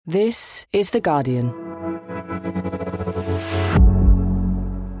This is The Guardian.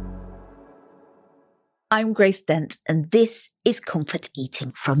 I'm Grace Dent, and this is Comfort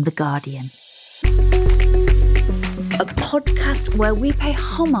Eating from The Guardian. A podcast where we pay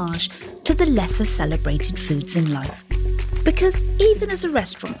homage to the lesser celebrated foods in life. Because even as a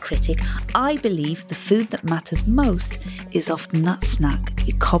restaurant critic, I believe the food that matters most is often that snack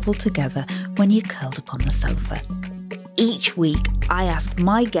you cobble together when you're curled up on the sofa. Each week, I ask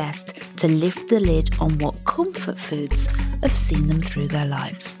my guest to lift the lid on what comfort foods have seen them through their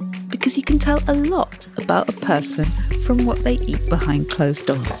lives. Because you can tell a lot about a person from what they eat behind closed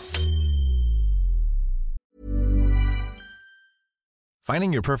doors.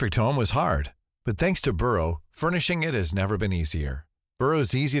 Finding your perfect home was hard, but thanks to Burrow, furnishing it has never been easier.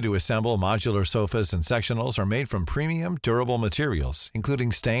 Burrow's easy-to-assemble modular sofas and sectionals are made from premium, durable materials,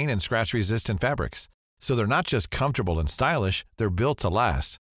 including stain and scratch-resistant fabrics. So they're not just comfortable and stylish, they're built to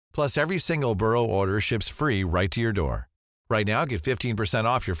last. Plus, every single Burrow order ships free right to your door. Right now, get 15%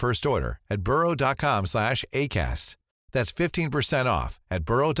 off your first order at burrow.com/ACAST. That's 15% off at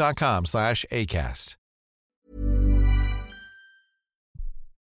burrow.com/ACAST.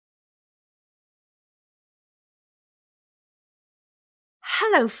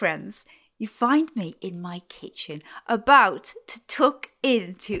 Hello friends, you find me in my kitchen about to tuck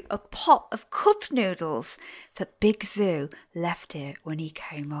into a pot of cup noodles that Big Zoo left here when he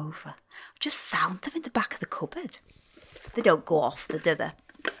came over. I just found them in the back of the cupboard. They don't go off, do they?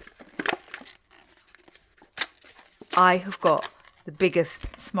 I have got the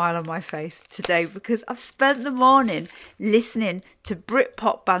biggest smile on my face today because I've spent the morning listening to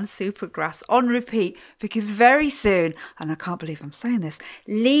Britpop band Supergrass on repeat because very soon, and I can't believe I'm saying this,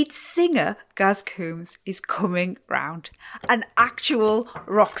 lead singer Gaz Coombes is coming round, an actual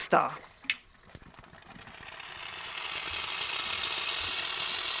rock star.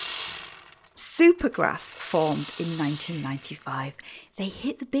 Supergrass formed in 1995. They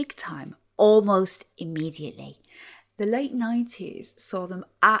hit the big time almost immediately. The late 90s saw them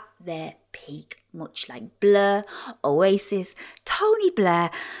at their peak, much like Blur, Oasis, Tony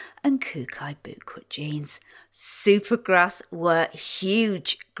Blair and Kukai bootcut jeans. Supergrass were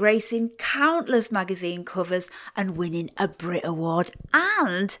huge, gracing countless magazine covers and winning a Brit Award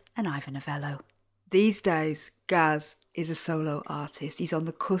and an Ivor Novello. These days, Gaz is a solo artist. He's on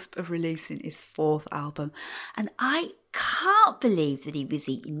the cusp of releasing his 4th album, and I can't believe that he was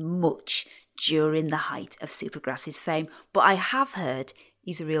eating much during the height of Supergrass's fame, but I have heard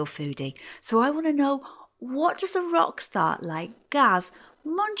he's a real foodie. So I want to know, what does a rock star like Gaz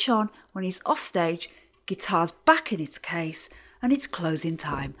munch on when he's off stage, guitar's back in its case, and it's closing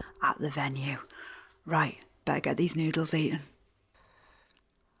time at the venue? Right, better get these noodles eaten.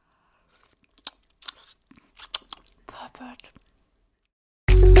 Perfect.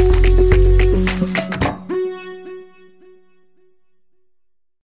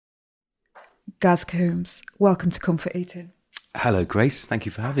 Gaz Coombes, welcome to Comfort Eating. Hello, Grace. Thank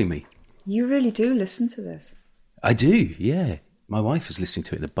you for having me. You really do listen to this. I do, yeah. My wife was listening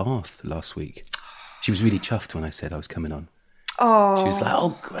to it in the bath last week. She was really chuffed when I said I was coming on. Oh. She was like,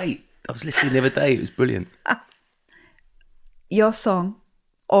 oh, great. I was listening the other day. It was brilliant. Your song,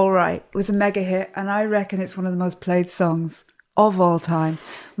 All Right, was a mega hit, and I reckon it's one of the most played songs of all time.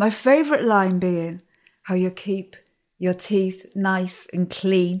 My favourite line being how you keep your teeth nice and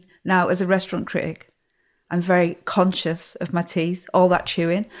clean. Now, as a restaurant critic, I'm very conscious of my teeth, all that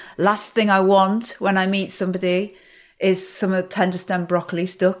chewing. Last thing I want when I meet somebody is some of the tender stem broccoli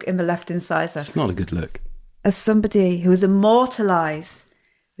stuck in the left incisor. It's not a good look. As somebody who has immortalised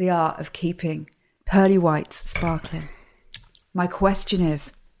the art of keeping pearly whites sparkling, my question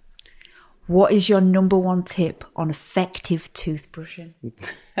is, what is your number one tip on effective toothbrushing?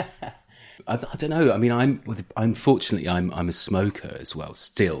 I don't know. I mean, I'm unfortunately I'm a smoker as well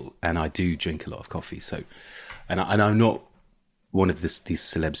still, and I do drink a lot of coffee. So, and I'm not one of these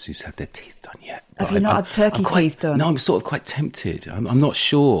celebs who's had their teeth done yet. Have you not had turkey teeth done? No, I'm sort of quite tempted. I'm not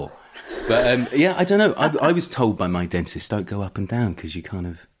sure, but yeah, I don't know. I was told by my dentist, don't go up and down because you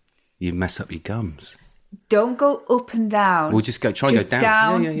mess up your gums. Don't go up and down. We'll just go down.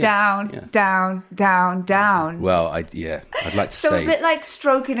 Down. Well, I'd like to say. So a bit like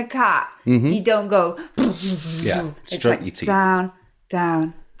stroking a cat. Mm-hmm. You don't go. Yeah, it's stroke like your teeth.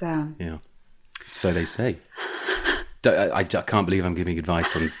 Down. Yeah. So they say. I can't believe I'm giving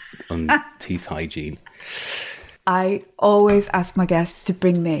advice on teeth hygiene. I always ask my guests to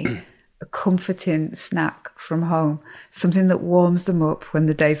bring me a comforting snack from home, something that warms them up when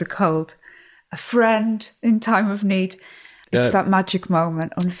the days are cold. A friend in time of need. It's that magic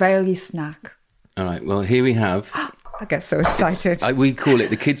moment. Unveil your snack. All right. Well, here we have I get so excited.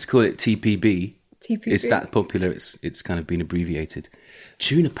 The kids call it TPB. TPB. It's that popular. It's kind of been abbreviated.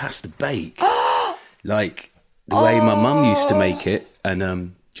 Tuna pasta bake. Like the way my mum used to make it. And do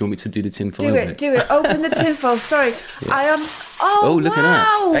you want me to do the tinfoil? Do it. Open the tinfoil. Sorry. Yeah. I am... Oh, look at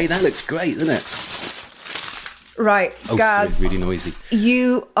that. Hey, that looks great, doesn't it? Right, Gaz. Sorry, really noisy.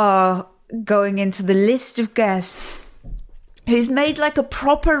 You are going into the list of guests who's made like a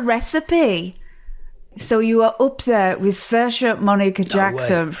proper recipe. So you are up there with Saoirse Monica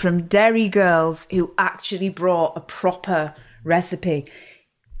Jackson from Derry Girls, who actually brought a proper recipe.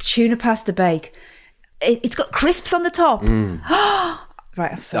 Tuna pasta bake. It's got crisps on the top.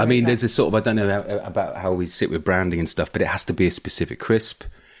 Right, I'm sorry. I mean, there's a sort of, I don't know about how we sit with branding and stuff, but it has to be a specific crisp.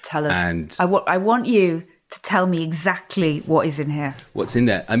 Tell us. And I want you to tell me exactly what is in here. What's in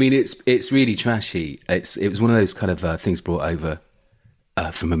there? I mean, it's really trashy. It was one of those kind of things brought over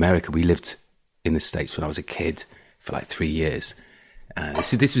from America. We lived in the States when I was a kid for like 3 years.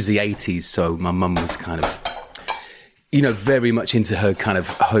 So this was the 80s, so my mum was kind of, very much into her kind of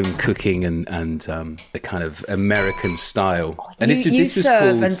home cooking and the kind of American style. And this was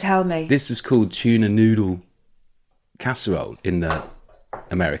called, and tell me. This was called tuna noodle casserole in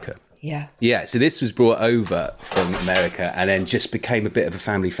America. Yeah. Yeah, so this was brought over from America and then just became a bit of a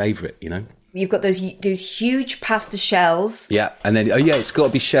family favourite, You've got those huge pasta shells. Yeah, and then, it's got to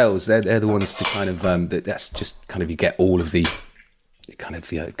be shells. They're the ones to kind of, that's just kind of, you get all of the, it kind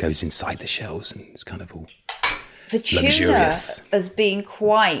of it goes inside the shells and it's kind of all the tuna luxurious. As being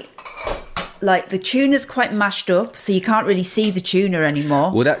quite, like the tuna's quite mashed up, so you can't really see the tuna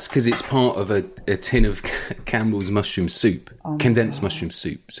anymore. Well, that's because it's part of a tin of Campbell's mushroom soup, condensed mushroom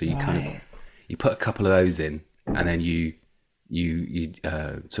soup. So you kind of, you put a couple of those in and then you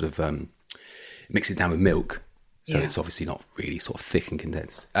sort of mix it down with milk. So it's obviously not really sort of thick and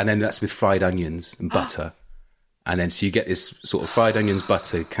condensed. And then that's with fried onions and butter. And then so you get this sort of fried onions,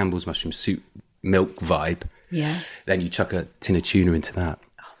 butter, Campbell's mushroom soup, milk vibe. Yeah. Then you chuck a tin of tuna into that.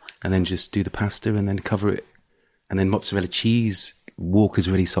 And then just do the pasta and then cover it. And then mozzarella cheese, Walker's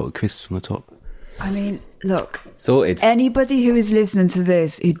ready salted crisps on the top. I mean, look. Sorted. Anybody who is listening to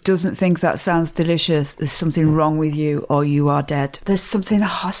this who doesn't think that sounds delicious, there's something wrong with you or you are dead. There's something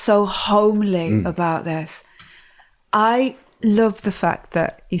so homely about this. I love the fact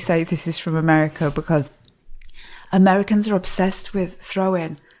that you say this is from America because Americans are obsessed with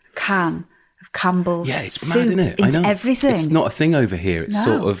throwing a can of Campbell's it's soup mad, isn't it? into I know. everything. It's not a thing over here. It's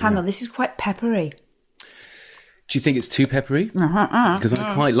sort of... Hang on, this is quite peppery. Do you think it's too peppery? Because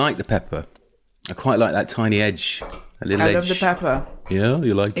I quite like the pepper. I quite like that tiny edge. A little edge. I love the pepper. Yeah,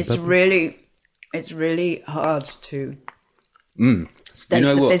 you like the pepper? It's really hard to stay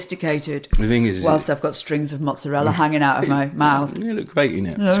sophisticated the thing is, whilst I've got strings of mozzarella hanging out of my mouth. You look great in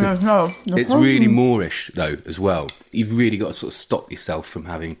it. No. It's really Moorish, though, as well. You've really got to sort of stop yourself from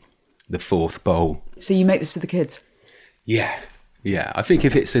having the fourth bowl. So you make this for the kids? Yeah. I think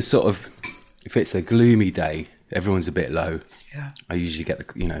if it's a gloomy day, everyone's a bit low. Yeah. I usually get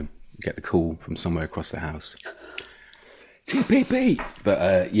the call from somewhere across the house. TPP. But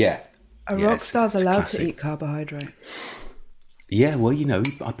a rock star's allowed to eat carbohydrates. Yeah, well,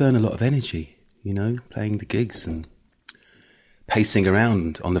 I burn a lot of energy, playing the gigs and pacing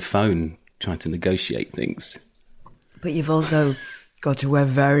around on the phone, trying to negotiate things. But you've also got to wear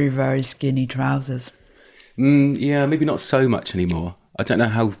very, very skinny trousers. Yeah, maybe not so much anymore. I don't know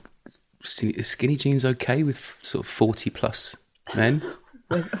how... Is skinny jeans okay with sort of 40 plus men?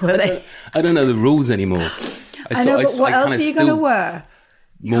 I don't know the rules anymore. I know, but what else are you going to wear?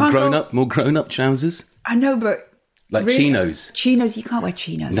 More grown up trousers? I know, but... Like really? Chinos, you can't wear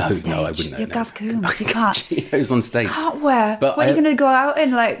chinos on stage. No, I wouldn't. You're Gaz Coombes, you can't. Chinos on stage. You can't wear... But what are you going to go out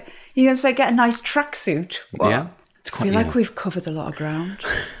in? Like, you're going to say, get a nice tracksuit? Yeah. It's quite, I feel like we've covered a lot of ground.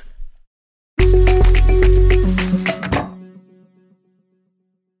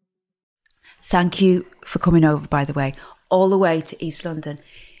 Thank you for coming over, by the way, all the way to East London.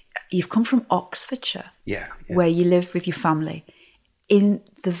 You've come from Oxfordshire, where you live with your family, in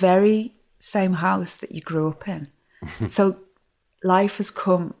the very same house that you grew up in. So life has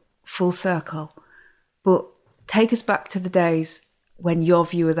come full circle. But take us back to the days when your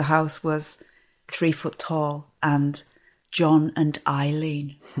view of the house was 3 foot tall and John and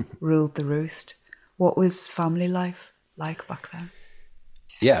Eileen ruled the roost. What was family life like back then?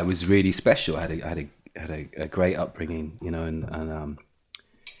 Yeah, it was really special. I had a great upbringing, and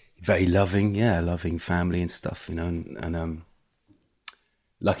very loving family and stuff, and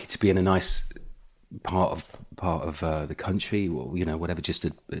lucky to be in a nice part of the country, or whatever, just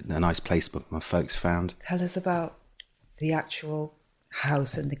a nice place my folks found. Tell us about the actual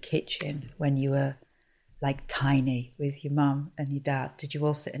house and the kitchen when you were like tiny with your mum and your dad? Did you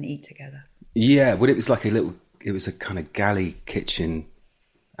all sit and eat together? Yeah, well, it was like it was a kind of galley kitchen,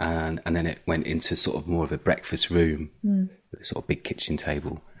 and then it went into sort of more of a breakfast room with a sort of big kitchen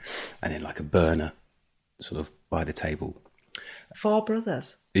table, and then like a burner sort of by the table. 4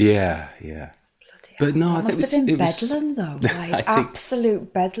 brothers? Yeah. But no, It must have been bedlam, though. Like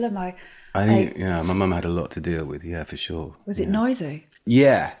absolute bedlam. I think, my mum had a lot to deal with, for sure. Was it noisy?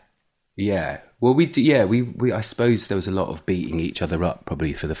 Yeah. Well, we I suppose there was a lot of beating each other up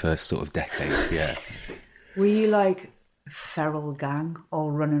probably for the first sort of decade, yeah. Were you like a feral gang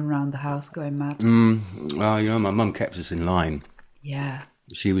all running around the house going mad? Well, my mum kept us in line. Yeah.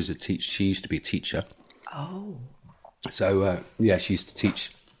 She was she used to be a teacher. Oh. So, she used to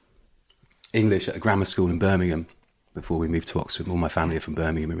teach English at a grammar school in Birmingham before we moved to Oxford. All my family are from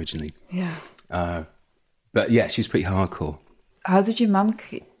Birmingham originally. Yeah. But yeah, she was pretty hardcore. How did your mum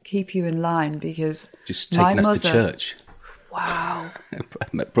keep you in line? Because just taking us to church. Wow.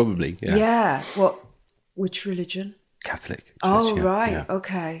 Probably, yeah. Yeah. Which religion? Catholic church. Oh, right. Yeah.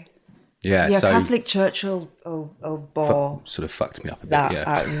 Okay. Yeah, yeah. So Catholic church will bore sort of fucked me up a bit. That yeah.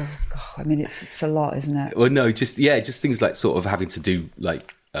 out of your, God, I mean, it's a lot, isn't it? Well, no, just things like sort of having to do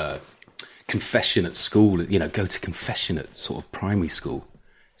like confession at school. Go to confession at sort of primary school.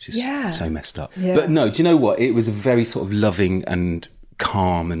 It's just so messed up. Yeah. But no, do you know what? It was a very sort of loving and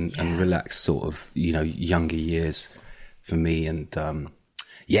calm and relaxed sort of younger years for me, and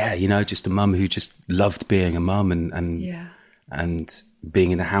just a mum who just loved being a mum and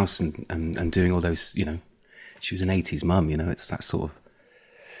being in the house and doing all those, she was an 80s mum, it's that sort of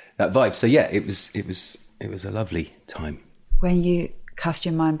that vibe. So yeah, it was a lovely time. When you cast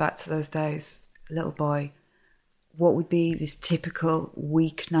your mind back to those days, little boy, what would be this typical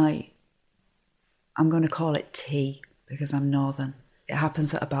weeknight? I'm going to call it tea because I'm northern. It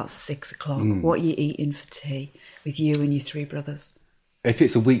happens at about 6 o'clock. What are you eating for tea with you and your 3 brothers? If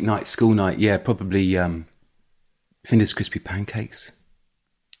it's a weeknight, school night, probably Finder's crispy pancakes,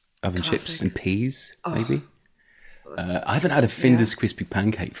 oven chips and peas, maybe. I haven't had a Finder's crispy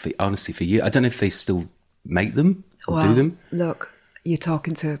pancake for years. I don't know if they still make them or do them. Look, you're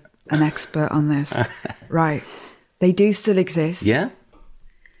talking to an expert on this. Right. They do still exist. Yeah?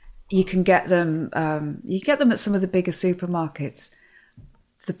 You can get them at some of the bigger supermarkets.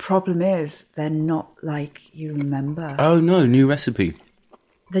 The problem is they're not like you remember. Oh, no, new recipe.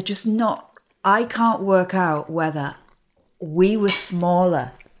 They're just not. I can't work out whether we were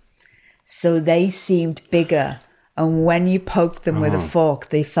smaller, so they seemed bigger. And when you poked them with a fork,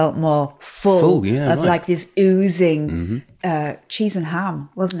 they felt more full like this oozing cheese and ham,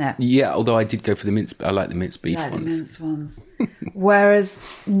 wasn't it? Yeah, although I did go for the minced. I like the minced beef ones. The minced ones. Whereas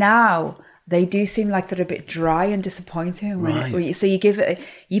now they do seem like they're a bit dry and disappointing. So you give it,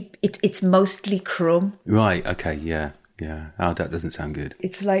 it's mostly crumb. Right. Okay. Yeah. Oh, that doesn't sound good.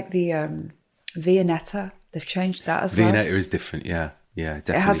 It's like the Viennetta. They've changed that as well. Viennetta is different. Yeah,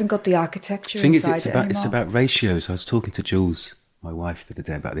 definitely. It hasn't got the architecture thing inside is, it's about ratios. I was talking to Jules, my wife, the other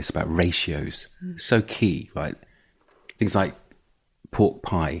day about this, about ratios. It's so key, right? Things like pork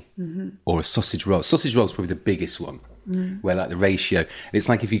pie or a sausage roll. Sausage roll is probably the biggest one, where like the ratio. It's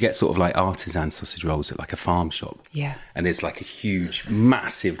like if you get sort of like artisan sausage rolls at like a farm shop. Yeah. And there's like a huge,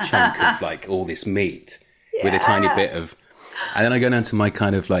 massive chunk of like all this meat with a tiny bit of... And then I go down to my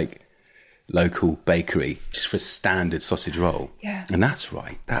kind of like local bakery just for a standard sausage roll. Yeah. And that's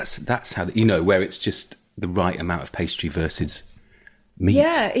right. That's how, where it's just the right amount of pastry versus meat.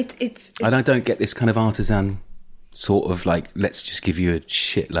 Yeah, it's and I don't get this kind of artisan sort of like, let's just give you a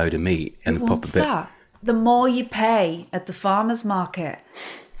shitload of meat and pop a bit. That? The more you pay at the farmer's market,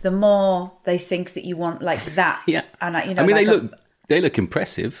 the more they think that you want like that. Yeah. And they look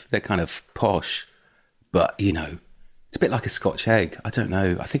impressive. They're kind of posh, but it's a bit like a Scotch egg. I don't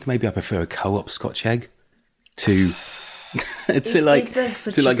know. I think maybe I prefer a Co-op Scotch egg to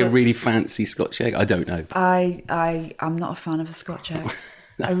a really fancy Scotch egg. I don't know. I'm not a fan of a Scotch egg.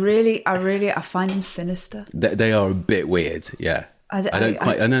 I find them sinister. They are a bit weird. Yeah. I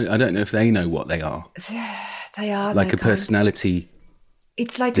don't know if they know what they are. They are like a personality.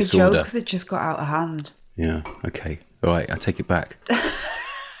 It's like disorder. A joke that just got out of hand. Yeah. Okay. All right. I take it back.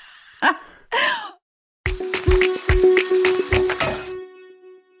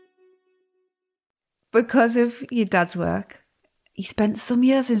 Because of your dad's work, he spent some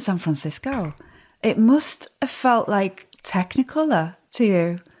years in San Francisco. It must have felt like Technicolor to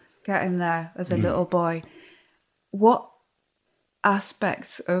you, getting there as a little boy. What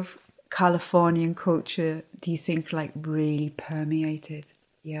aspects of Californian culture do you think like really permeated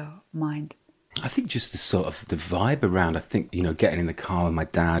your mind? I think just the sort of the vibe around. I think getting in the car with my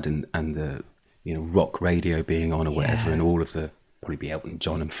dad and the you know, rock radio being on or whatever, and all of the, probably be Elton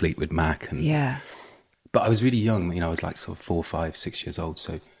John and Fleetwood Mac. And but I was really young, you know, I was like sort of 4, 5, 6 years old.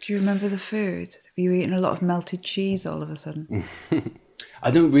 So do you remember the food? Were you eating a lot of melted cheese all of a sudden?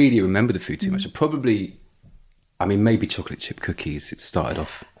 I don't really remember the food too much. I mean, maybe chocolate chip cookies. It started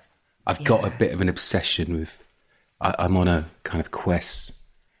off. I've got a bit of an obsession with. I'm on a kind of quest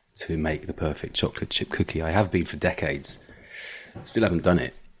to make the perfect chocolate chip cookie. I have been for decades. Still haven't done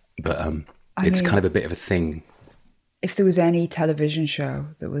it, but it's kind of a bit of a thing. If there was any television show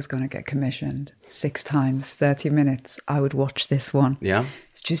that was going to get commissioned 6 times, 30 minutes, I would watch this one. Yeah.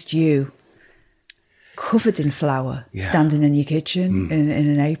 It's just you, covered in flour, standing in your kitchen in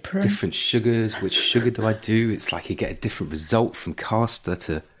an apron. Different sugars. Which sugar do I do? It's like you get a different result from caster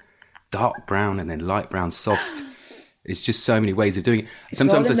to dark brown and then light brown soft. It's just so many ways of doing it.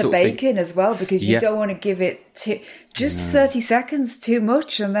 Sometimes all in the bacon as well, because you don't want to give it 30 seconds too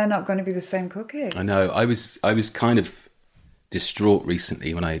much, and they're not going to be the same cookie. I know. I was kind of distraught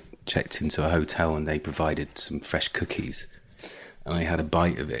recently when I checked into a hotel and they provided some fresh cookies, and I had a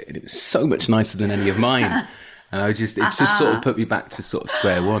bite of it, and it was so much nicer than any of mine. And it just sort of put me back to sort of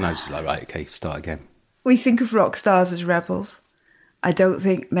square one. I was just like, right, okay, start again. We think of rock stars as rebels. I don't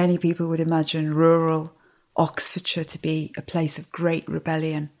think many people would imagine rural Oxfordshire to be a place of great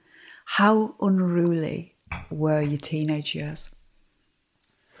rebellion. How unruly were your teenage years?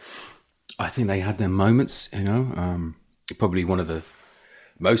 I think they had their moments, you know. Probably one of the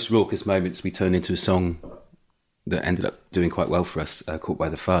most raucous moments, we turned into a song that ended up doing quite well for us, Caught by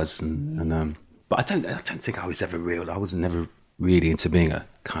the Fuzz. But I don't think I was ever real. I was never really into being a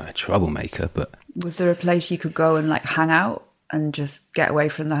kind of troublemaker. But was there a place you could go and like hang out and just get away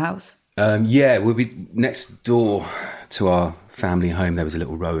from the house? We'll be next door to our family home. There was a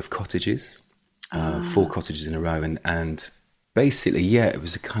little row of cottages, 4 cottages in a row. And basically, it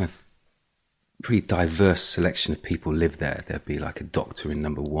was a kind of pretty diverse selection of people lived there. There'd be like a doctor in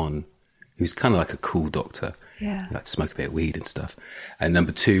number 1, who's kind of like a cool doctor. Yeah. Like to smoke a bit of weed and stuff. And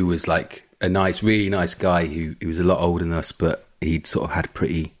number 2 was like a nice, really nice guy who was a lot older than us, but he'd sort of had a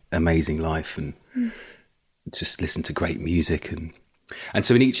pretty amazing life and just listened to great music. And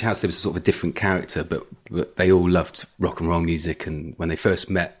so in each house there was sort of a different character, but they all loved rock and roll music. And when they first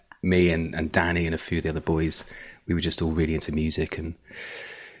met me and Danny and a few of the other boys, we were just all really into music. And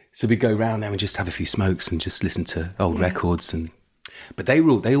so we'd go around there and just have a few smokes and just listen to old records. But they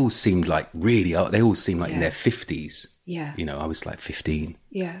all seemed like really, they all seemed like in their 50s. Yeah. You know, I was like 15.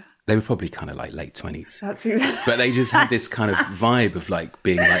 Yeah. They were probably kind of like late 20s. That's exactly. But they just had this kind of vibe of like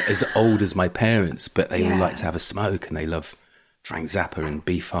being like as old as my parents, but they all like to have a smoke, and they love Frank Zappa and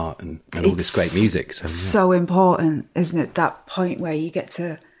Beefheart and all this great music. So important, isn't it? That point where you get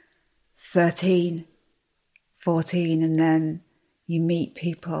to 13, 14, and then you meet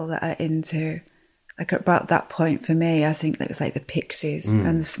people that are into, like about that point for me, I think that was like the Pixies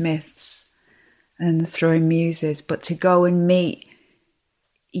and the Smiths and the Throwing Muses. But to go and meet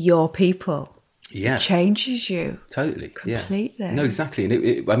your people, it changes you. Totally. Completely. Yeah. No, exactly. And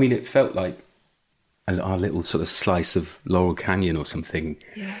it felt like our little sort of slice of Laurel Canyon or something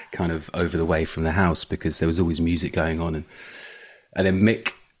kind of over the way from the house, because there was always music going on. And then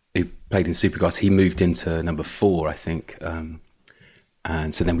Mick, who played in Supergrass, he moved into number 4, I think.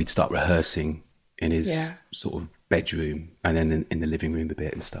 And so then we'd start rehearsing in his sort of bedroom and then in the living room a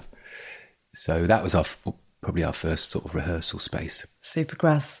bit and stuff. So that was probably our first sort of rehearsal space.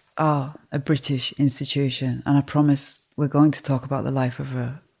 Supergrass are a British institution, and I promise we're going to talk about the life of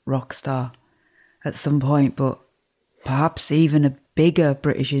a rock star at some point, but perhaps even a bigger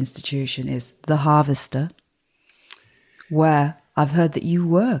British institution is The Harvester, where I've heard that you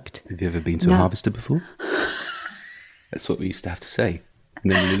worked. Have you ever been to a Harvester before? That's what we used to have to say.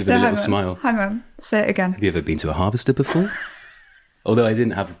 And then you live with a little smile. Hang on, say it again. Have you ever been to a Harvester before? Although I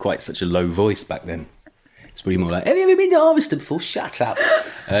didn't have quite such a low voice back then. It's pretty more like, have you ever been to Harvester before? Shut up.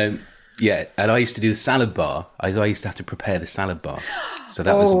 And I used to do the salad bar. I used to have to prepare the salad bar. So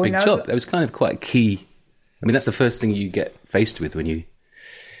that was a big job. That was kind of quite a key. I mean, that's the first thing you get faced with when you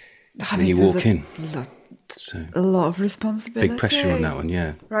walk in. A lot of responsibility. Big pressure on that one,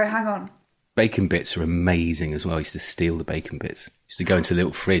 yeah. Right, hang on. Bacon bits are amazing as well. I used to steal the bacon bits. I used to go into the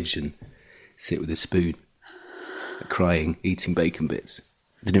little fridge and sit with a spoon, crying, eating bacon bits.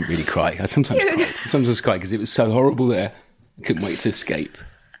 I didn't really cry. I sometimes cried. Sometimes cried because it was so horrible there. I couldn't wait to escape.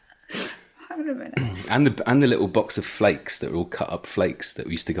 Hang on a minute. And the little box of flakes that were all cut up flakes that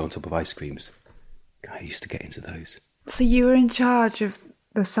we used to go on top of ice creams. I used to get into those. So you were in charge of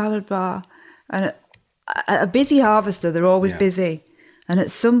the salad bar, and a busy Harvester, they're always busy. And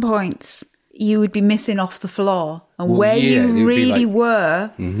at some point, you would be missing off the floor. And where you really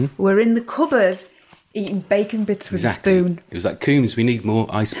were in the cupboard eating bacon bits with a spoon. It was like, Coombes, we need more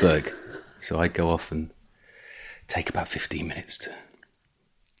iceberg. So I'd go off and take about 15 minutes to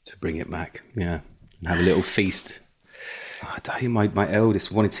bring it back. Yeah. And have a little feast. I tell you, my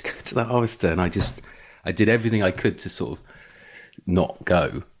eldest wanted to go to the harvester, and I did everything I could to sort of not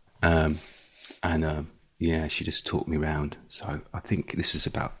go. She just talked me round. So I think this was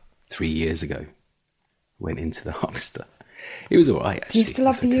about 3 years ago. Went into the harvester. It was all right, actually. Do you still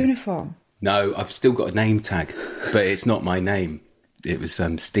have the uniform? No, I've still got a name tag, but it's not my name. It was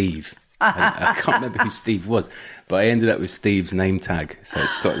Steve. I can't remember who Steve was, but I ended up with Steve's name tag. So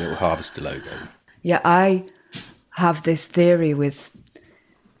it's got a little harvester logo. Yeah, I have this theory with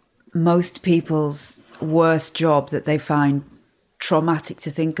most people's worst job that they find traumatic to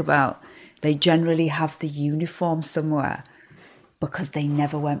think about. They generally have the uniform somewhere because they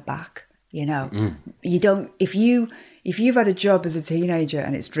never went back. You know, you don't, if you've had a job as a teenager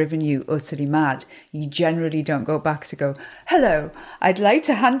and it's driven you utterly mad, you generally don't go back to go, hello, I'd like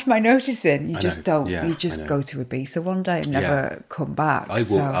to hand my notice in. You just don't. Yeah, you just go to Ibiza one day and never come back.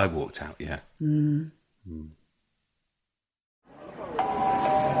 I walked out, yeah.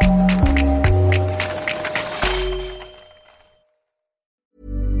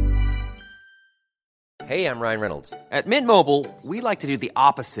 Hey, I'm Ryan Reynolds. At Mint Mobile, we like to do the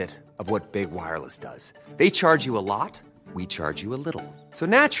opposite of what Big Wireless does. They charge you a lot, we charge you a little. So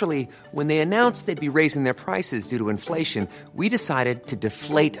naturally, when they announced they'd be raising their prices due to inflation, we decided to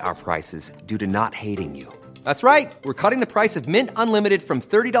deflate our prices due to not hating you. That's right. We're cutting the price of Mint Unlimited from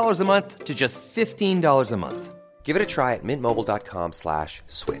 $30 a month to just $15 a month. Give it a try at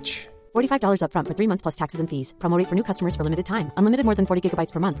mintmobile.com/switch. $45 up front for 3 months plus taxes and fees. Promo rate for new customers for limited time. Unlimited more than 40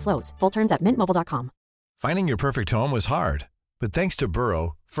 gigabytes per month. Slows full terms at mintmobile.com. Finding your perfect home was hard, but thanks to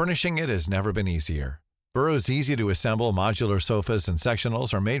Burrow, furnishing it has never been easier. Burrow's easy-to-assemble modular sofas and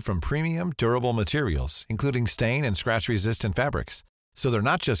sectionals are made from premium, durable materials, including stain and scratch-resistant fabrics. So they're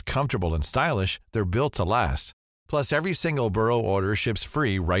not just comfortable and stylish, they're built to last. Plus, every single Burrow order ships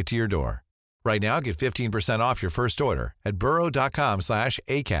free right to your door. Right now, get 15% off your first order at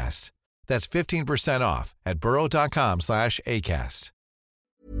burrow.com/ACAST. That's 15% off at burrow.com/ACAST.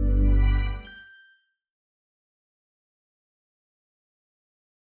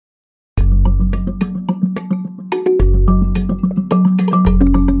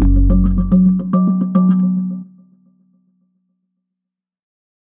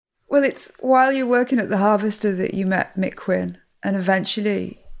 Well, it's while you're working at the Harvester that you met Mick Quinn, and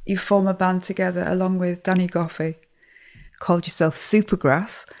eventually you form a band together along with Danny Goffey, called yourself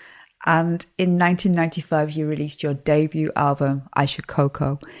Supergrass, and in 1995 you released your debut album, I Should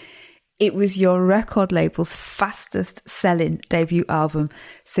Coco. It was your record label's fastest selling debut album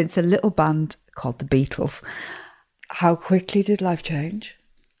since a little band called the Beatles. How quickly did life change?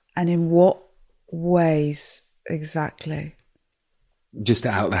 And in what ways exactly? Just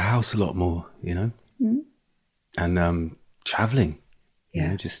out of the house a lot more, you know, and traveling, you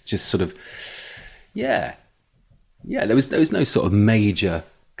know, just sort of, yeah. There was no sort of major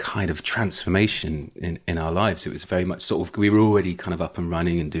kind of transformation in our lives. It was very much sort of, we were already kind of up and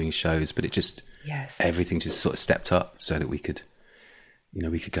running and doing shows, but it just, everything just sort of stepped up so that we could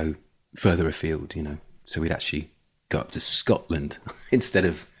go further afield, you know. So we'd actually go up to Scotland instead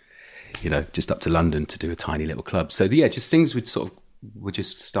of, you know, just up to London to do a tiny little club. So yeah, just things would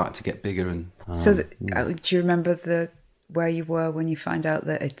just start to get bigger. And do you remember where you were when you find out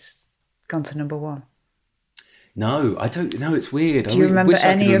that it's gone to number one? No, I don't know. It's weird. Do you remember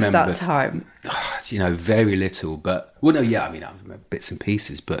any of that time? You know, very little. But I remember bits and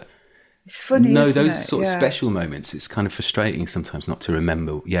pieces. But it's funny. No, isn't those it? sort of special moments. It's kind of frustrating sometimes not to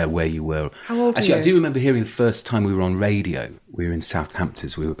remember. Where you were. How old Actually, are you? I do remember hearing the first time we were on radio. We were in Southampton.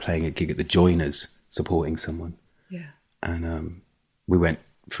 We were playing a gig at the Joiners, supporting someone. Yeah, and we went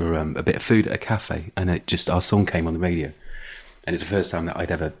for a bit of food at a cafe, and our song came on the radio, and it's the first time that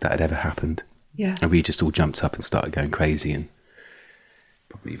had ever happened. Yeah, and we just all jumped up and started going crazy, and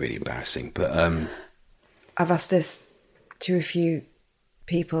probably really embarrassing. But I've asked this to a few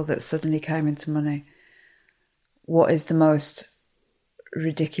people that suddenly came into money. What is the most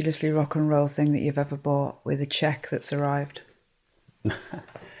ridiculously rock and roll thing that you've ever bought with a check that's arrived?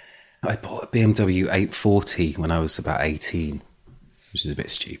 I bought a BMW 840 when I was about 18. Which is a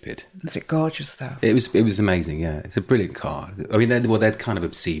bit stupid. Is it gorgeous though? It was amazing, yeah. It's a brilliant car. I mean, they're kind of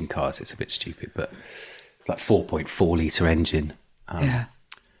obscene cars. It's a bit stupid, but it's like 4.4 litre engine.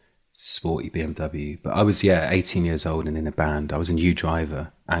 Sporty BMW. But I was, 18 years old and in a band. I was a new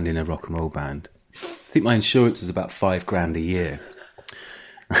driver and in a rock and roll band. I think my insurance was about $5,000 a year.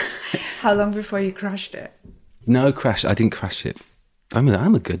 How long before you crashed it? No, I didn't crash it. I'm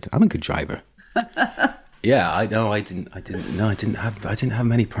a good driver. Yeah, I didn't have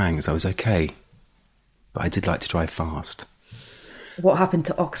many prangs. I was okay, but I did like to drive fast. What happened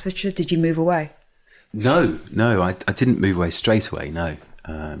to Oxfordshire? Did you move away? No, I didn't move away straight away. No,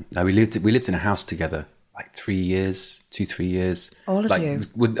 we lived in a house together like 3 years, 2-3 years. All of you?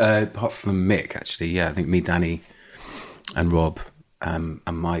 Apart from Mick, actually. Yeah, I think me, Danny, and Rob, and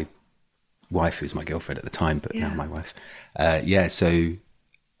my wife, who was my girlfriend at the time, but now my wife. So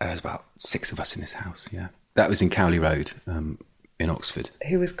there was about 6 of us in this house. Yeah, that was in Cowley Road, in Oxford.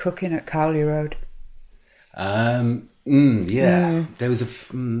 Who was cooking at Cowley Road? There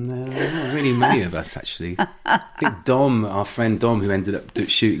was not really many of us, actually. I think Dom, our friend Dom, who ended up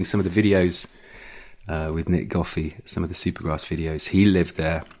shooting some of the videos with Nick Goffey, some of the Supergrass videos, he lived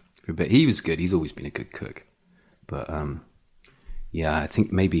there for a bit. He was good. He's always been a good cook. But I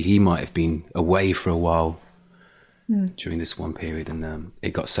think maybe he might have been away for a while during this one period, and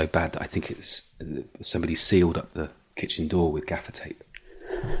it got so bad that I think somebody sealed up the kitchen door with gaffer tape.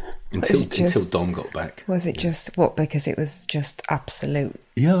 Until Dom got back. Was it just, what, because it was just absolute...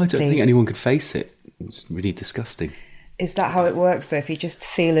 Yeah, I don't think anyone could face it. It was really disgusting. Is that how it works, though? If you just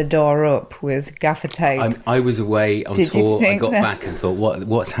seal a door up with gaffer tape? I was away on tour. I got back and thought,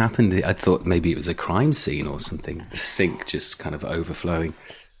 what's happened? I thought maybe it was a crime scene or something. The sink just kind of overflowing.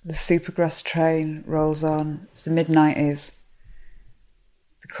 The Supergrass train rolls on. It's the mid-90s.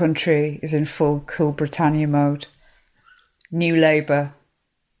 The country is in full Cool Britannia mode. New Labour.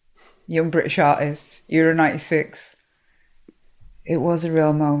 Young British artists, Euro 96. It was a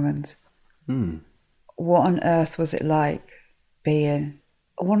real moment. What on earth was it like being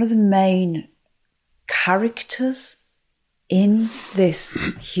one of the main characters in this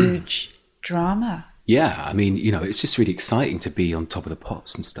huge drama? Yeah, I mean, it's just really exciting to be on top of the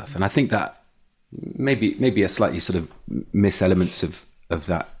pops and stuff. And I think that maybe a slightly sort of miss elements of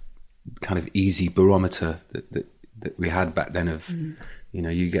that kind of easy barometer that we had back then of...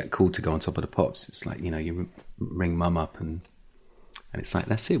 you get called to go on top of the pops. It's like, you ring mum up and it's like,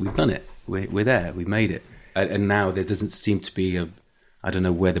 that's it, we've done it. We're there, we've made it. And now there doesn't seem to be I don't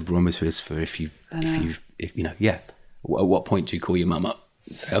know where the barometer is for at what point do you call your mum up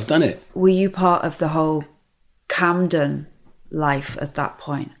and say, I've done it? Were you part of the whole Camden life at that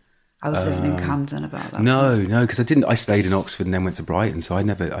point? I was living in Camden about that. No, because I stayed in Oxford and then went to Brighton, so I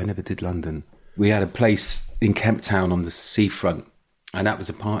never did London. We had a place in Kemp Town on the seafront. And that was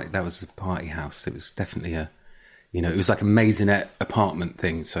a party house. It was definitely it was like a maisonette apartment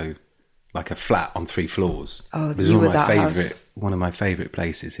thing. So like a flat on 3 floors. Oh, it was one of my favourite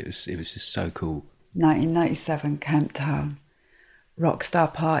places. It was just so cool. 1997, Kemp Town,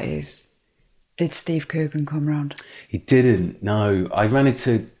 rockstar parties. Did Steve Coogan come round? He didn't. No, I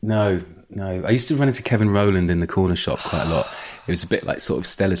used to run into Kevin Rowland in the corner shop quite a lot. It was a bit like sort of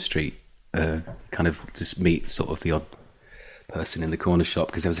Stella Street, kind of just meet sort of the odd person in the corner shop,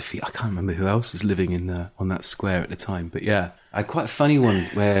 because there was a few, I can't remember who else was living on that square at the time, but yeah, I had quite a funny one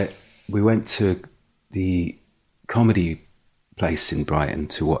where we went to the comedy place in Brighton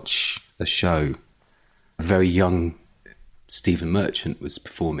to watch a show. A very young Stephen Merchant was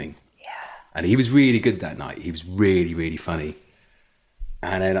performing, and he was really good that night. He was really, really funny,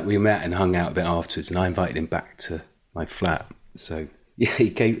 and then we met and hung out a bit afterwards, and I invited him back to my flat. So yeah, he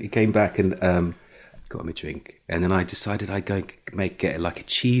came back and got him a drink, and then I decided I'd go get like a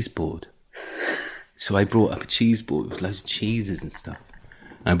cheese board. So I brought up a cheese board with loads of cheeses and stuff.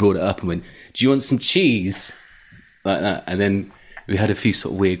 I brought it up and went, do you want some cheese? Like that. And then we had a few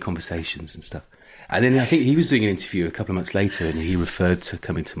sort of weird conversations and stuff. And then I think he was doing an interview a couple of months later, and he referred to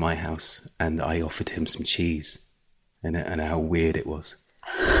coming to my house, and I offered him some cheese, and how weird it was.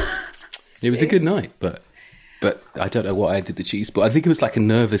 It was a good night, but I don't know what I did the cheese board. I think it was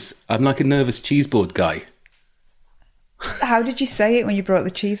I'm like a nervous cheese board guy. How did you say it when you brought the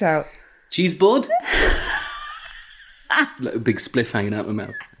cheese out? Cheese board? Like a big spliff hanging out my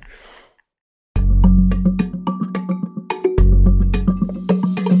mouth.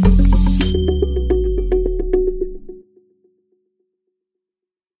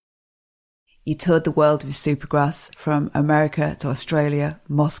 You toured the world with Supergrass, from America to Australia,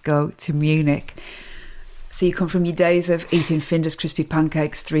 Moscow to Munich. So you come from your days of eating Finder's crispy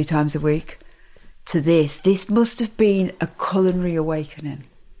pancakes 3 times a week to this. This must have been a culinary awakening.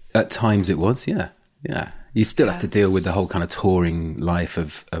 At times it was, yeah. You still have to deal with the whole kind of touring life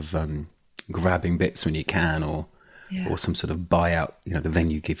of grabbing bits when you can, or some sort of buyout. The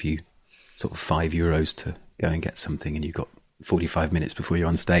venue give you sort of €5 to go and get something, and you've got 45 minutes before you're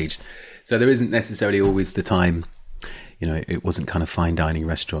on stage. So there isn't necessarily always the time. It wasn't kind of fine dining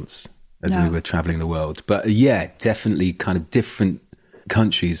restaurants as we were traveling the world. But yeah, definitely kind of different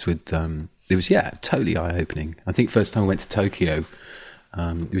countries with, it was, totally eye-opening. I think first time I went to Tokyo,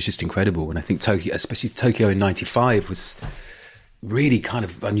 it was just incredible. And I think Tokyo, especially Tokyo in 95, was really kind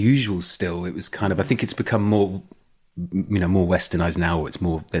of unusual still. It was kind of, I think it's become more, more westernized now.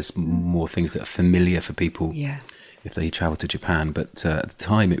 There's more things that are familiar for people if they travel to Japan. But at the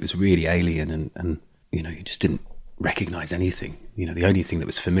time it was really alien and you just didn't recognize anything. The only thing that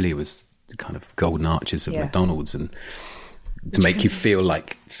was familiar was the kind of golden arches of McDonald's, and to make you feel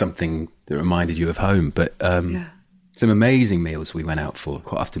like something that reminded you of home. But some amazing meals we went out for.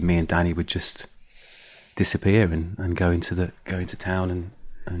 Quite often me and Danny would just disappear and go into town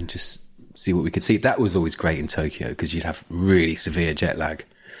and just see what we could see. That was always great in Tokyo, because you'd have really severe jet lag,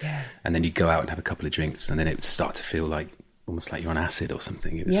 and then you'd go out and have a couple of drinks, and then it would start to feel like almost like you're on acid or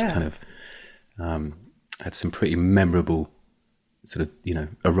something. It was kind of had some pretty memorable sort of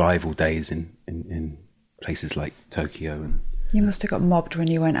arrival days in places like Tokyo. And you must have got mobbed when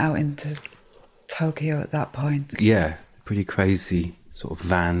you went out into Tokyo at that point. Yeah, pretty crazy sort of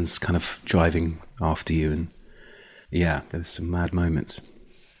vans kind of driving after you, and there was some mad moments.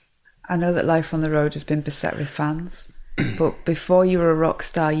 I know that life on the road has been beset with fans, but before you were a rock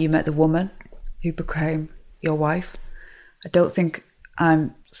star, you met the woman who became your wife. I don't think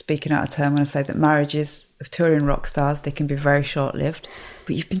I'm speaking out of turn when I say that marriages of touring rock stars, they can be very short-lived,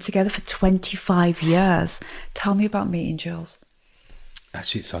 but you've been together for 25 years. Tell me about meeting Jules.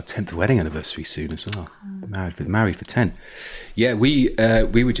 Actually, it's our 10th wedding anniversary soon as well. Married for 10. Yeah, we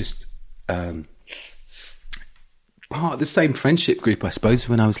were just part of the same friendship group, I suppose,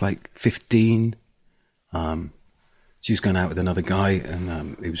 when I was like 15. She was going out with another guy,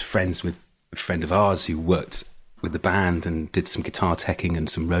 and he was friends with a friend of ours who worked with the band and did some guitar teching and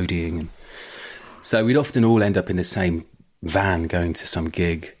some roadieing. And so we'd often all end up in the same van going to some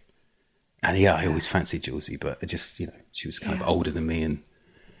gig. And I always fancied Julesy, but it just, she was kind of older than me and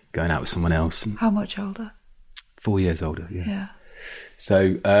going out with someone else. And how much older? 4 years older, Yeah.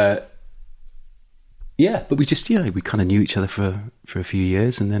 So, but we just, we kind of knew each other for a few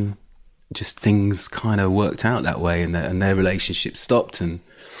years, and then just things kind of worked out that way, and their relationship stopped. And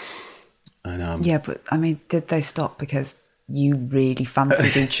but I mean, did they stop because you really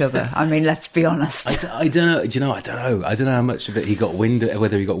fancied each other? I mean, let's be honest. I don't know. Do you know? I don't know. I don't know how much of it he got wind of,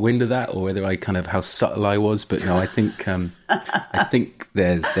 whether he got wind of that, or whether how subtle I was. But no, I think I think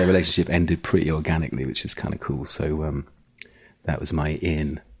their relationship ended pretty organically, which is kind of cool. So that was my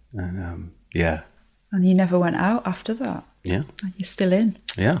in, and And you never went out after that. Yeah. And you're still in.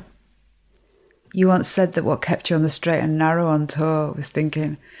 Yeah. You once said that what kept you on the straight and narrow on tour was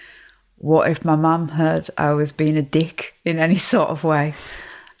thinking, what if my mum heard I was being a dick in any sort of way?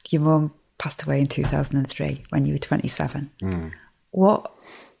 Your mum passed away in 2003 when you were 27. What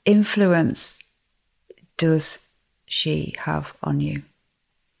influence does she have on you?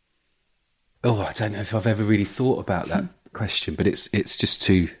 Oh, I don't know if I've ever really thought about that question, but it's just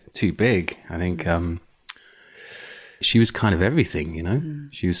too big. I think she was kind of everything,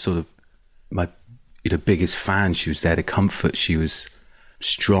 She was sort of my biggest fan. She was there to comfort. She was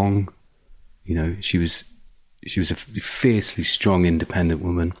strong. She was a fiercely strong, independent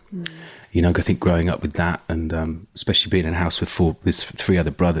woman. I think growing up with that, and especially being in a house with three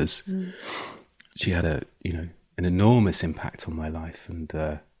other brothers, she had an enormous impact on my life. And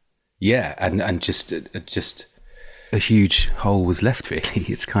and just a huge hole was left. Really,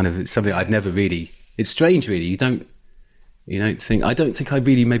 it's something I'd never really. It's strange, really. I don't think I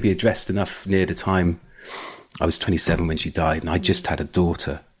really maybe addressed enough near the time. I was 27 when she died, and I just had a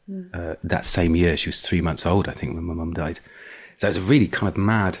daughter. That same year, she was 3 months old, I think, when my mum died. So it was a really kind of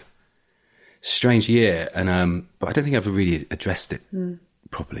mad, strange year, and but I don't think I ever really addressed it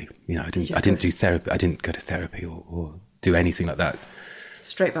properly. I didn't do therapy. I didn't go to therapy or do anything like that.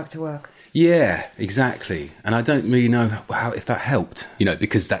 Straight back to work. Yeah, exactly. And I don't really know if that helped.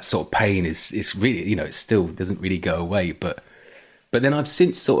 Because that sort of pain is really, it still doesn't really go away. But then I've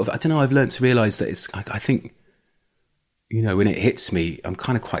since sort of, I don't know, I've learned to realise that it's. I think. When it hits me, I'm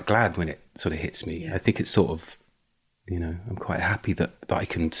kind of quite glad when it sort of hits me. Yeah. I think it's sort of, I'm quite happy that I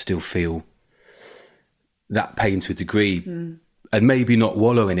can still feel that pain to a degree, and maybe not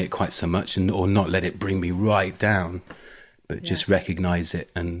wallow in it quite so much, or not let it bring me right down, but just recognise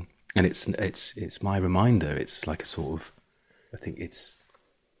it, and it's my reminder. It's like a sort of, I think it's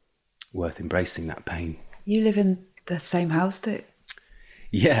worth embracing that pain. You live in the same house that.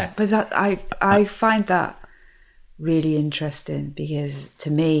 Yeah, but I find that really interesting, because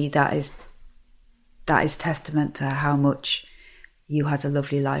to me that is testament to how much you had a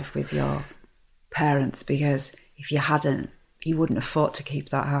lovely life with your parents, because if you hadn't, you wouldn't have fought to keep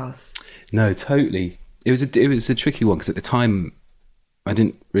that house. No, totally. It was a tricky one because at the time I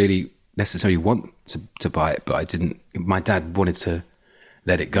didn't really necessarily want to buy it, but I didn't. My dad wanted to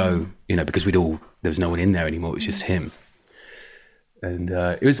let it go, because there was no one in there anymore. It was just him, and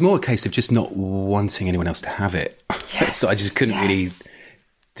it was more a case of just not wanting anyone else to have it. Yes. So I just couldn't really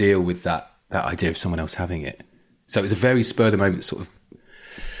deal with that idea of someone else having it. So it was a very spur of the moment sort of.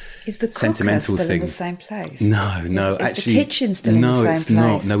 Is the sentimental still thing in the same place? No, is actually, the kitchen still in the same place?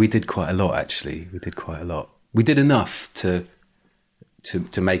 No, it's not. No, we did quite a lot. Actually, we did quite a lot. We did enough to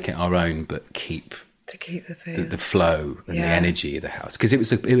make it our own, but keep the food, the flow and the energy of the house. Because it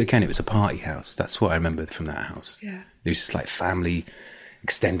was a party house. That's what I remembered from that house. Yeah, it was just like family,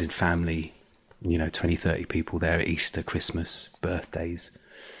 extended family. 20, 30 people there at Easter, Christmas, birthdays.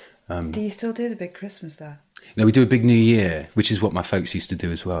 Do you still do the big Christmas there? No, we do a big New Year, which is what my folks used to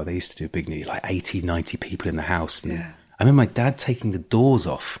do as well. They used to do a big New Year, like 80, 90 people in the house. And I remember my dad taking the doors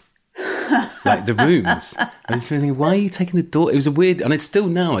off, like the rooms. I was thinking, why are you taking the door? It was a weird, and it's still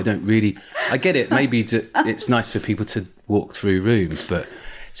now, I get it. Maybe it's nice for people to walk through rooms, but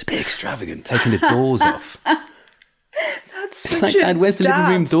it's a bit extravagant, taking the doors off. It's like, Dad, where's the living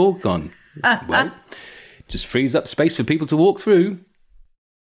room door gone? Well, just frees up space for people to walk through.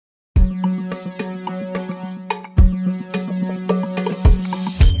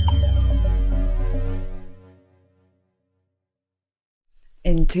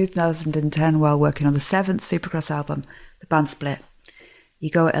 In 2010, while working on the 7th Supergrass album, the band split. You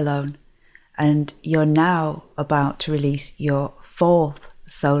go it alone, and you're now about to release your 4th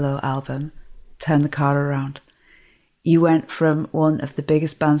solo album, Turn the Car Around. You went from one of the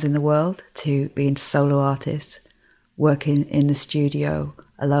biggest bands in the world to being solo artist, working in the studio,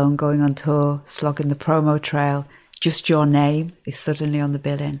 alone, going on tour, slogging the promo trail. Just your name is suddenly on the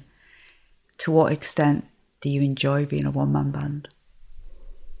billing. To what extent do you enjoy being a one-man band?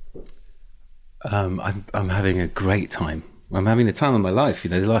 I'm having a great time. I'm having the time of my life.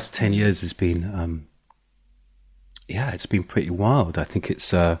 The last 10 years has been, it's been pretty wild. I think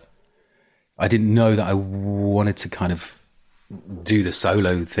it's, I didn't know that I wanted to kind of do the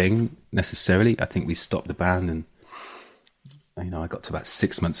solo thing necessarily. I think we stopped the band and, I got to about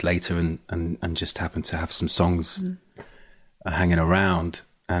 6 months later and just happened to have some songs hanging around.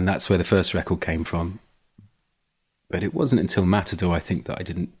 And that's where the first record came from. But it wasn't until Matador, I think, that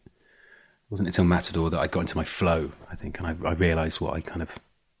it wasn't until Matador that I got into my flow, I think, and I realised what I kind of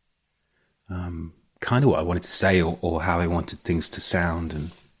what I wanted to say or how I wanted things to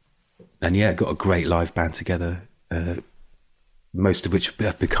sound, and got a great live band together, most of which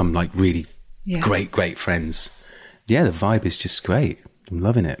have become like really great friends. Yeah, the vibe is just great. I'm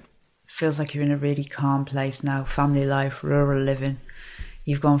loving it. Feels like you're in a really calm place now. Family life, rural living.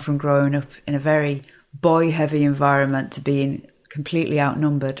 You've gone from growing up in a very boy-heavy environment to being completely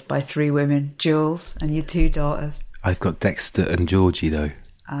outnumbered by 3 women, Jules and your 2 daughters. I've got Dexter and Georgie, though.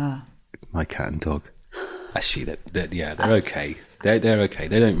 Ah. My cat and dog. Actually, they're okay. They're okay.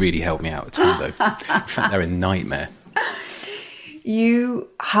 They don't really help me out at all, though. In fact, they're a nightmare. You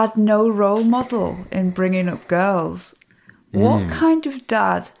had no role model in bringing up girls. What kind of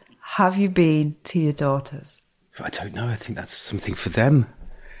dad have you been to your daughters? I don't know. I think that's something for them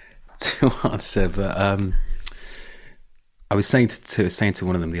to answer, but I was saying to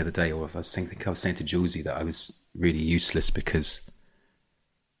one of them the other day, or I was saying to Julesy that I was really useless because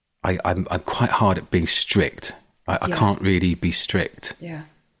I'm quite hard at being strict. I can't really be strict. Yeah.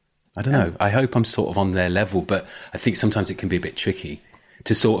 I don't know. I hope I'm sort of on their level, but I think sometimes it can be a bit tricky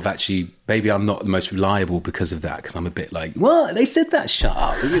to sort of actually, maybe I'm not the most reliable because of that, because I'm a bit like, what? They said that, shut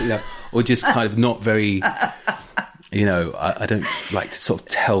up. Or just kind of not very, I don't like to sort of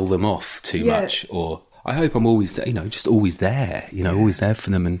tell them off too much, or I hope I'm always, just always there, always there for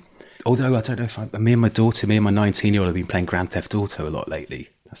them. And although I don't know if me and my 19-year-old have been playing Grand Theft Auto a lot lately.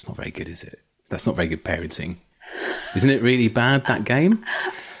 That's not very good, is it? That's not very good parenting. Isn't it really bad, that game?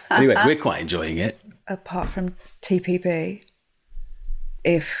 Anyway, we're quite enjoying it. Apart from TPP,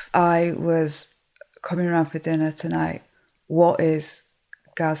 if I was coming around for dinner tonight, what is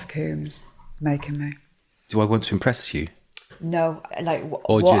Gaz Coombes making me? Do I want to impress you? No, like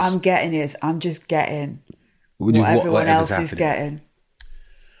what I'm getting is I'm just getting what everyone else is getting.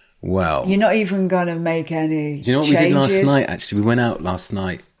 Well, you're not even going to make any. Do you know what changes? we did last night? Actually, we went out last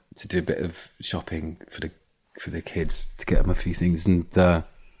night to do a bit of shopping for the kids to get them a few things, and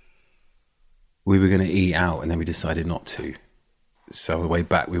we were going to eat out, and then we decided not to. So on the way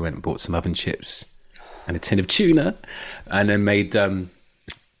back, we went and bought some oven chips and a tin of tuna, and then made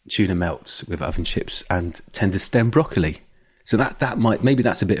tuna melts with oven chips and tender stem broccoli. So that might, maybe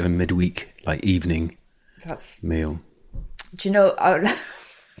that's a bit of a midweek, like evening meal. Do you know,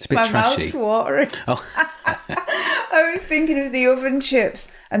 It's a bit my trashy. mouth's watering. Oh. I was thinking of the oven chips,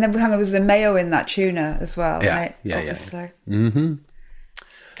 and then there was the mayo in that tuna as well. Yeah, right? yeah, Obviously. yeah. Mm-hmm.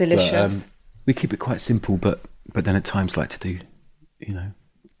 It's delicious. But, we keep it quite simple, but then at times like to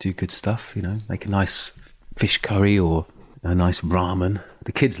do good stuff. Make a nice fish curry or a nice ramen.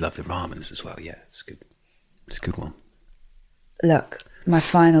 The kids love the ramens as well. Yeah, it's good. It's a good one. Look, my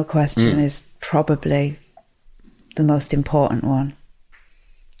final question is probably the most important one.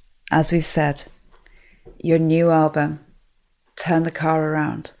 As we've said, your new album, Turn the Car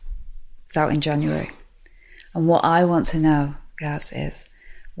Around, it's out in January. And what I want to know, Gaz, is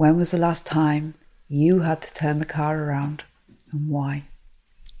when was the last time you had to turn the car around and why?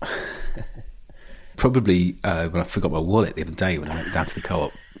 Probably when I forgot my wallet the other day when I went down to the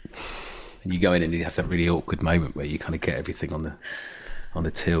co-op. And you go in and you have that really awkward moment where you kind of get everything on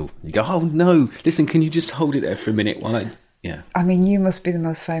the till. You go, oh no, listen, can you just hold it there for a minute while I... Yeah. I mean, you must be the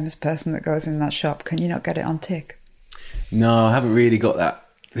most famous person that goes in that shop. Can you not get it on tick? No, I haven't really got that.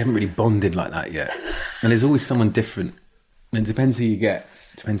 We haven't really bonded like that yet. And there's always someone different. And it depends who you get.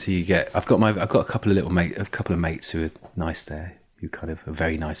 I've got a couple of mates who are nice there, who kind of are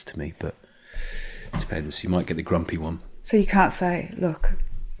very nice to me, but it depends. You might get the grumpy one. So you can't say, look,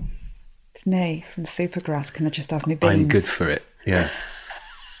 it's me from Supergrass. Can I just have my beans? I'm good for it. Yeah.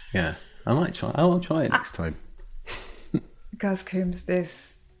 Yeah. I'll try it next time. Gaz Coombes,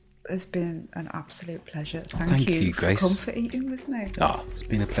 this has been an absolute pleasure. Thank you, Grace. For comfort eating with me. Oh, it's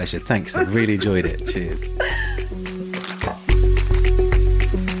been a pleasure. Thanks. I really enjoyed it. Cheers.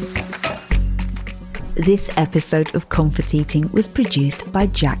 This episode of Comfort Eating was produced by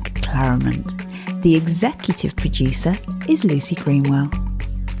Jack Claremont. The executive producer is Lucy Greenwell.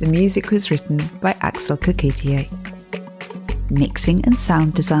 The music was written by Axel Coquetier. Mixing and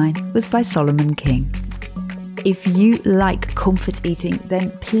sound design was by Solomon King. If you like comfort eating,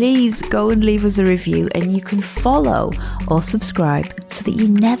 then please go and leave us a review, and you can follow or subscribe so that you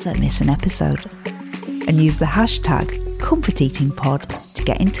never miss an episode. And use the hashtag ComfortEatingPod to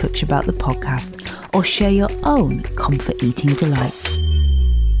get in touch about the podcast or share your own comfort eating delights.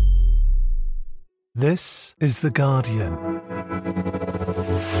 This is The Guardian.